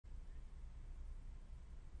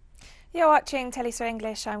You're watching teleSUR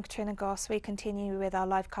English. I'm Katrina Goss. We continue with our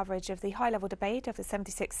live coverage of the high-level debate of the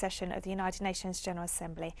 76th session of the United Nations General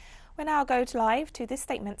Assembly. We now go live to the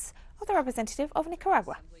statements of the representative of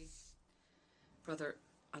Nicaragua. Brother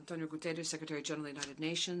Antonio Guterres, Secretary General of the United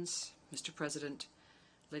Nations, Mr. President,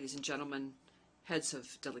 ladies and gentlemen, heads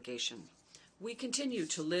of delegation. We continue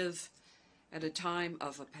to live at a time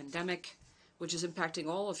of a pandemic which is impacting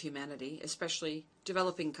all of humanity, especially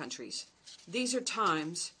developing countries. These are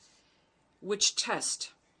times which test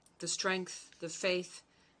the strength, the faith,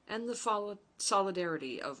 and the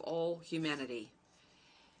solidarity of all humanity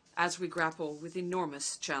as we grapple with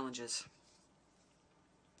enormous challenges.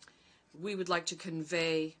 We would like to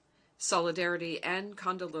convey solidarity and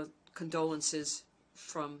condolences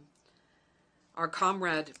from our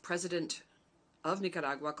comrade, President of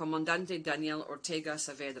Nicaragua, Comandante Daniel Ortega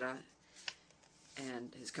Saavedra,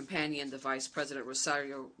 and his companion, the Vice President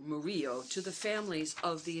Rosario Murillo, to the families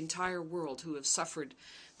of the entire world who have suffered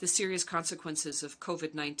the serious consequences of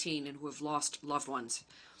COVID-19 and who have lost loved ones.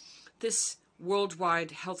 This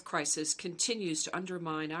worldwide health crisis continues to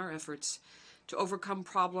undermine our efforts to overcome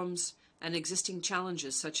problems and existing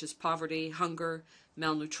challenges such as poverty, hunger,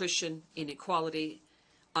 malnutrition, inequality,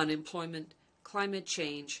 unemployment, climate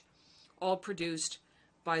change, all produced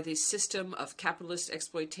by the system of capitalist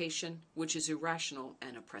exploitation, which is irrational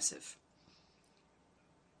and oppressive.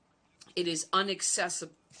 It is unacceptable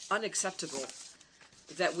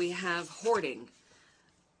that we have hoarding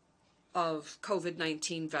of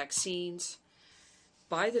COVID-19 vaccines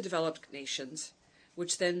by the developed nations,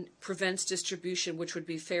 which then prevents distribution which would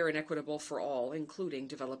be fair and equitable for all, including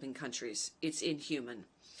developing countries. It's inhuman.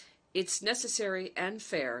 It's necessary and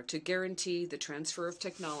fair to guarantee the transfer of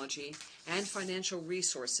technology and financial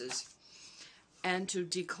resources and to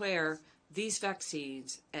declare these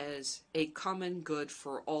vaccines as a common good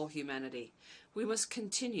for all humanity. We must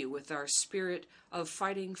continue with our spirit of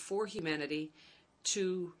fighting for humanity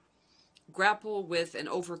to grapple with and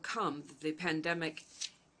overcome the pandemic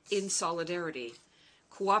in solidarity,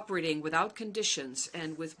 cooperating without conditions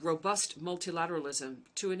and with robust multilateralism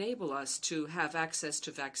to enable us to have access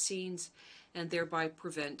to vaccines and thereby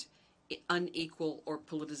prevent unequal or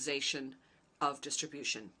politicization of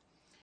distribution.